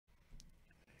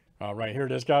All right, here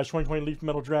it is, guys. 2020 Leaf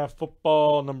Metal Draft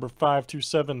Football number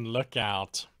 527. Look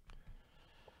out.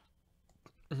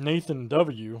 Nathan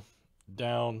W.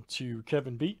 down to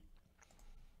Kevin B.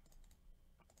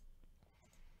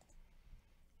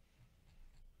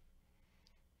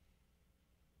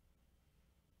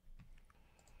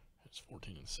 It's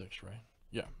 14 and 6, right?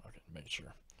 Yeah, okay, make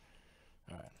sure.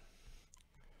 All right.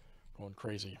 Going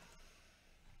crazy.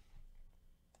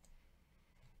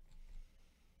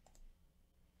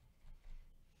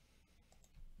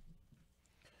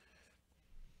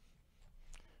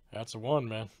 That's a 1,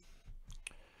 man.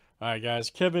 All right, guys.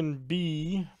 Kevin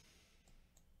B.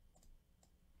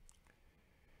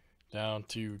 down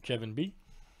to Kevin B.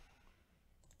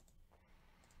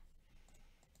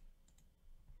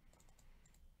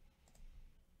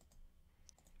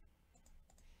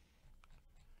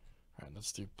 All right,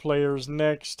 let's do players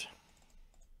next.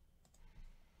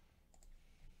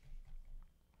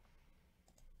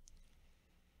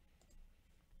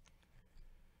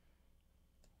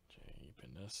 J.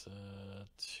 Vanessa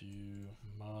to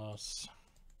Moss.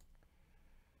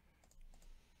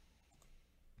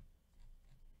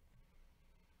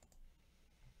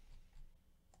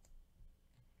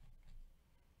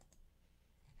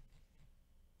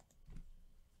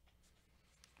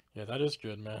 Yeah, that is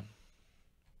good, man.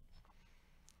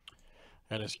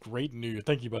 That is great news.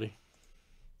 Thank you, buddy.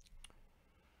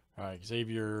 All right,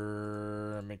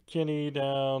 Xavier McKinney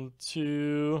down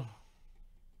to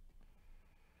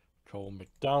Cole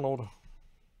McDonald.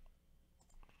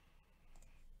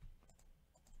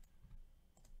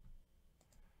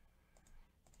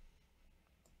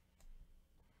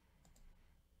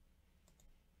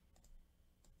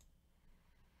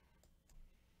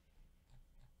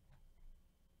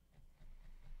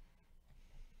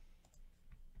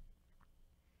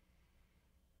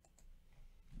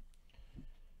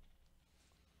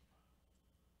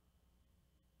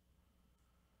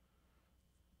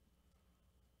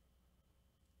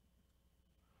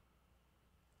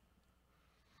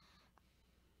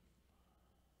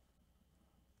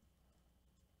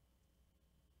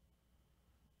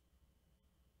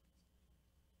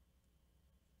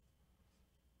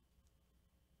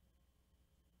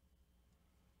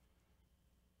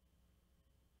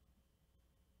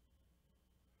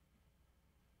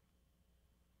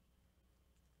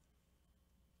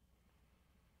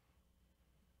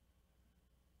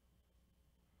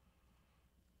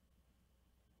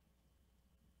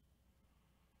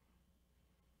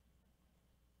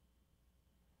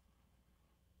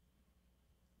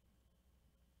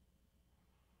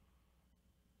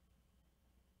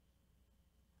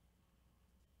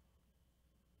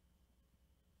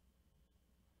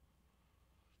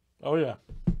 Oh, yeah.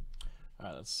 All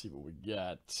right, let's see what we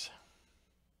got.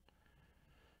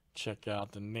 Check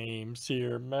out the names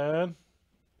here, man.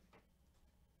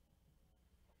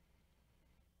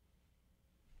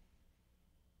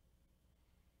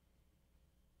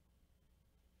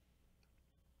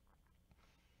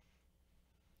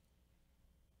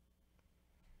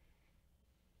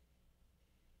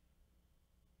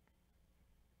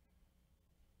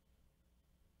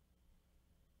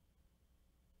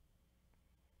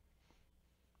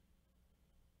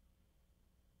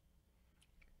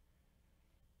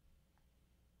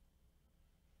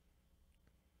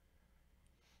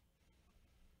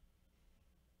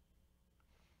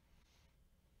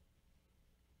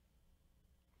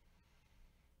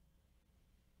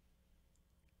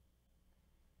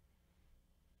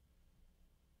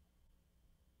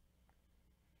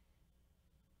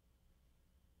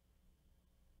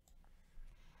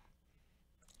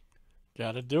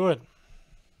 Gotta do it.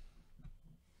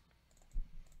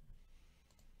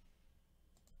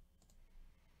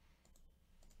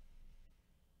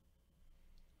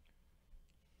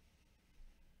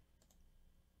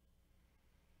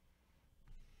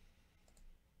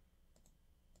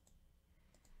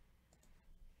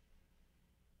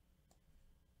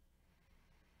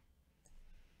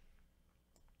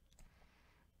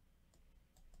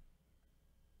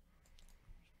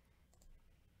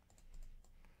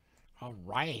 All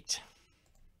right.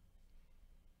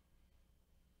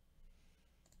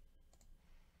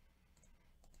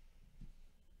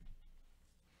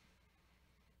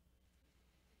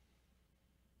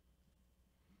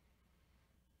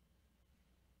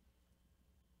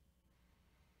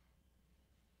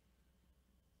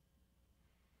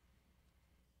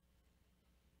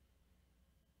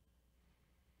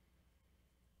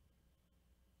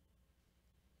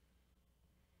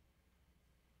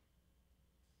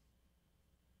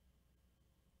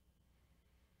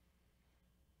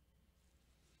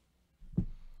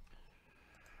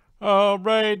 All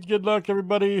right, good luck,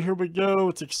 everybody. Here we go.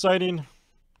 It's exciting.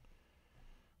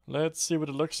 Let's see what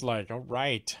it looks like. All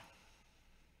right.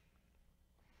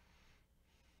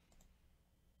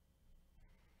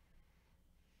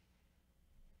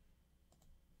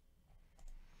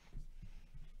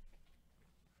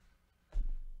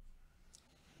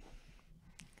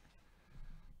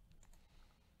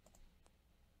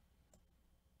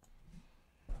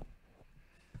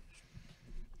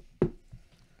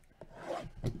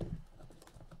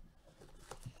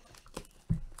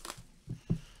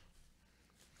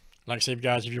 Like I said,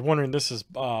 guys, if you're wondering, this is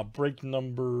break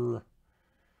number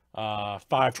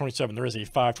 527. There is a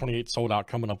 528 sold out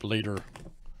coming up later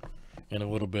in a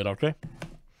little bit, okay?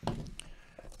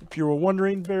 If you were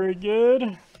wondering, very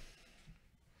good.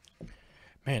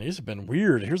 Man, these have been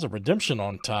weird. Here's a redemption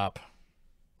on top.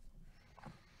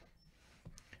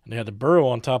 And they had the Burrow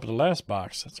on top of the last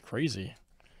box. That's crazy.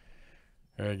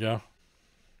 There you go.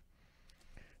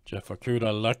 Jeff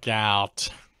Okuda, look out.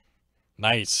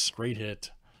 Nice. Great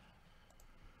hit.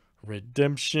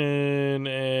 Redemption.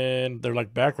 And they're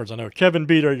like backwards. I know. Kevin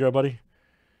B. There you go, buddy.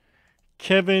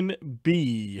 Kevin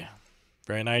B.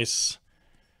 Very nice.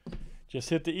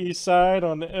 Just hit the east side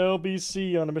on the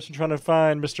LBC on a mission trying to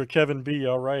find Mr. Kevin B.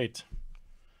 All right.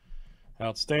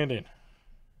 Outstanding.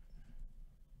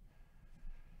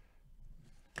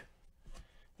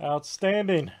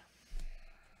 Outstanding.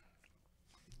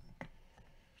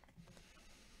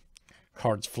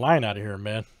 Cards flying out of here,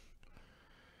 man.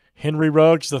 Henry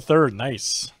Ruggs the third.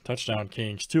 Nice. Touchdown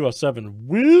Kings. 207.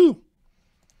 Woo!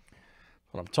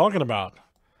 What I'm talking about.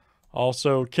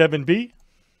 Also, Kevin B.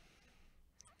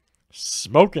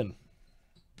 Smoking.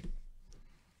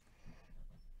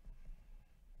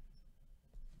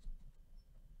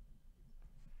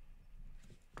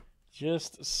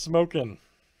 Just smoking.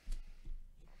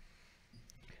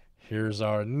 Here's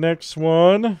our next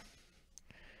one.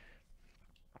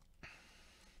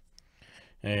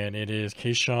 And it is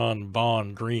Keyshawn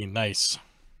Vaughn Green. Nice.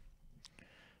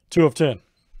 2 of 10.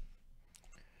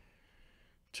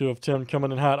 2 of 10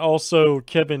 coming in hot. Also,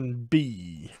 Kevin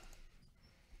B.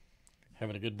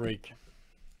 Having a good break.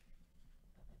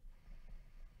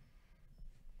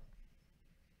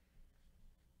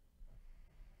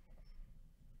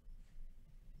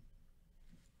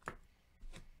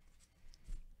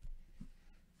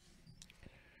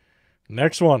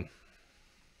 Next one.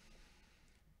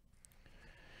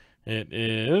 It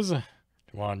is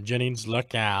Juwan Jennings.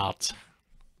 Look out.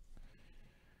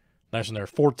 Nice one there.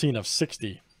 14 of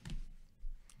 60.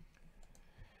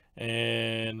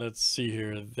 And let's see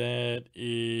here. That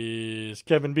is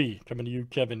Kevin B. Coming to you,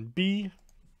 Kevin B.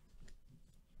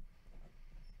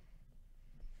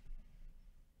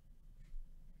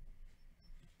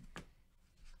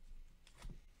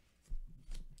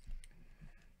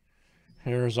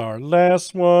 Here's our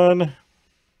last one.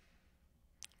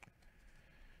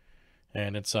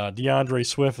 And it's DeAndre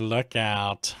Swift. Look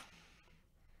out.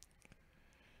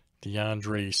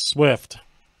 DeAndre Swift.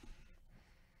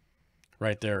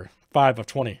 Right there. 5 of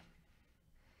 20.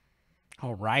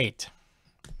 All right.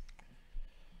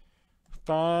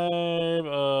 5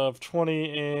 of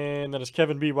 20. And that is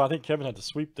Kevin B. Well, I think Kevin had the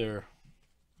sweep there.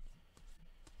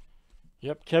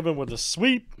 Yep, Kevin with the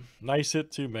sweep. Nice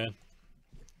hit too, man.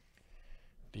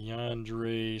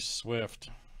 DeAndre Swift.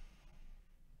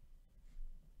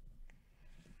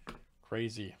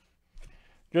 Crazy.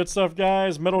 Good stuff,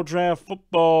 guys. Metal Draft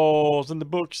Footballs in the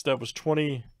books. That was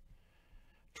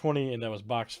 2020, and that was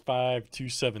box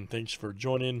 527. Thanks for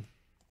joining.